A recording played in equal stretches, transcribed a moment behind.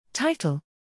Title: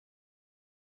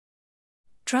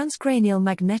 Transcranial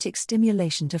magnetic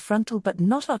stimulation to frontal but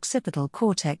not occipital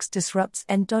cortex disrupts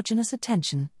endogenous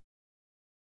attention.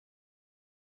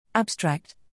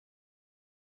 Abstract: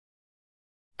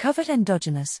 Covert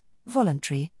endogenous,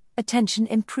 voluntary, attention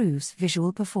improves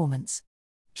visual performance.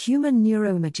 Human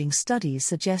neuroimaging studies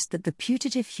suggest that the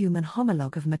putative human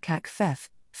homologue of macaque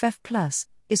FEF+,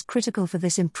 is critical for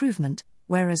this improvement,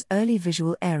 whereas early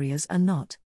visual areas are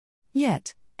not.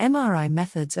 Yet, MRI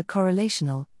methods are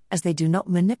correlational, as they do not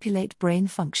manipulate brain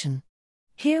function.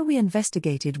 Here we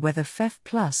investigated whether FEF+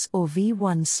 or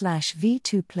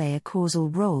V1/V2 play a causal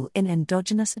role in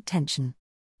endogenous attention.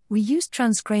 We used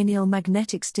transcranial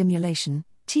magnetic stimulation,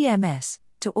 TMS,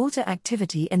 to alter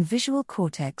activity in visual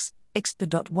cortex,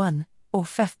 occipital, or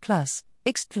FEF+,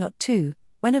 occipital,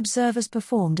 when observers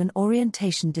performed an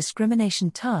orientation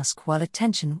discrimination task while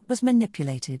attention was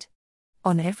manipulated.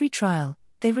 On every trial,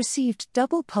 they received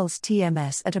double pulse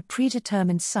TMS at a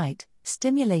predetermined site,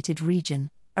 stimulated region,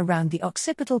 around the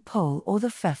occipital pole or the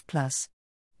FEF+.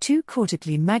 Two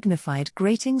cortically magnified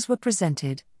gratings were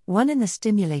presented, one in the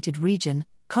stimulated region,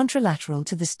 contralateral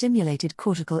to the stimulated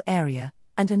cortical area,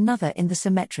 and another in the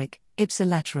symmetric,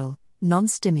 ipsilateral,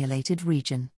 non-stimulated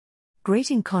region.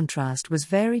 Grating contrast was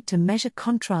varied to measure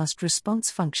contrast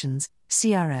response functions,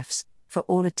 CRFs, for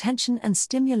all attention and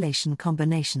stimulation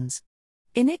combinations.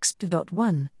 In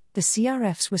occipital, the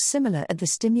CRFs were similar at the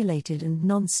stimulated and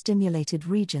non-stimulated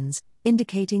regions,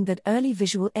 indicating that early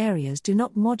visual areas do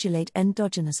not modulate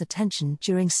endogenous attention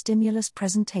during stimulus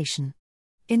presentation.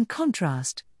 In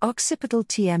contrast, occipital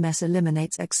TMS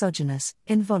eliminates exogenous,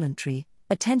 involuntary,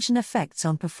 attention effects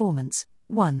on performance.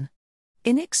 1.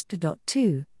 In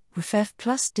occipital, FEF+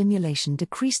 stimulation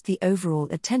decreased the overall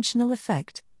attentional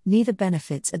effect. Neither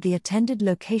benefits at the attended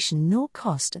location nor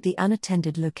cost at the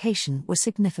unattended location were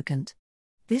significant.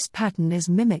 This pattern is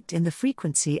mimicked in the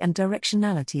frequency and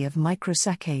directionality of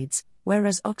microsaccades,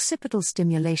 whereas occipital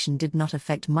stimulation did not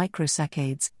affect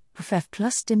microsaccades. FEF+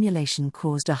 stimulation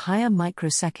caused a higher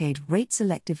microsaccade rate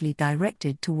selectively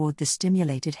directed toward the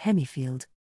stimulated hemifield.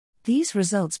 These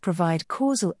results provide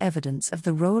causal evidence of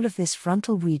the role of this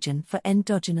frontal region for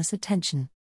endogenous attention.